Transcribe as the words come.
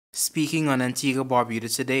Speaking on Antigua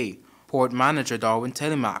Barbuda today, Port Manager Darwin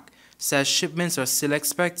Telemac says shipments are still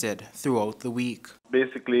expected throughout the week.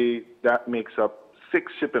 Basically, that makes up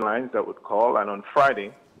 6 shipping lines that would call, and on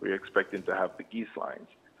Friday, we're expecting to have the East lines.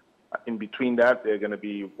 In between that, there are going to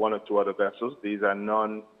be 1 or 2 other vessels. These are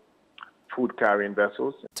non-food carrying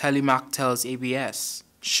vessels. Telemac tells ABS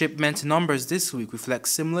shipment numbers this week reflect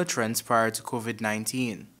similar trends prior to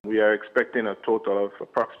COVID-19. We are expecting a total of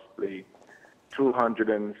approximately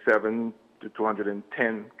 207 to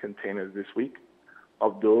 210 containers this week.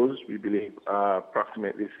 Of those, we believe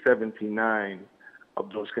approximately 79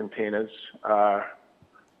 of those containers are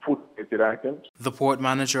food-related items. The port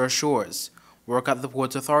manager assures work at the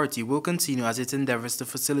Port Authority will continue as it endeavors to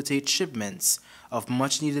facilitate shipments of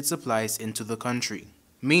much-needed supplies into the country.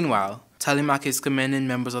 Meanwhile, Telemac is commending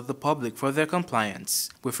members of the public for their compliance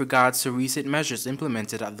with regards to recent measures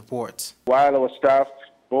implemented at the port. While our staff,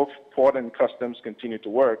 both port and customs, continue to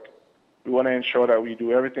work, we want to ensure that we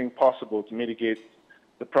do everything possible to mitigate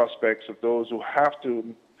the prospects of those who have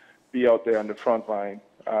to be out there on the front line.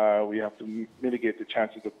 We have to mitigate the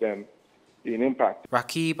chances of them being impacted.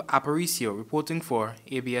 Rakib Aparicio reporting for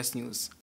ABS News.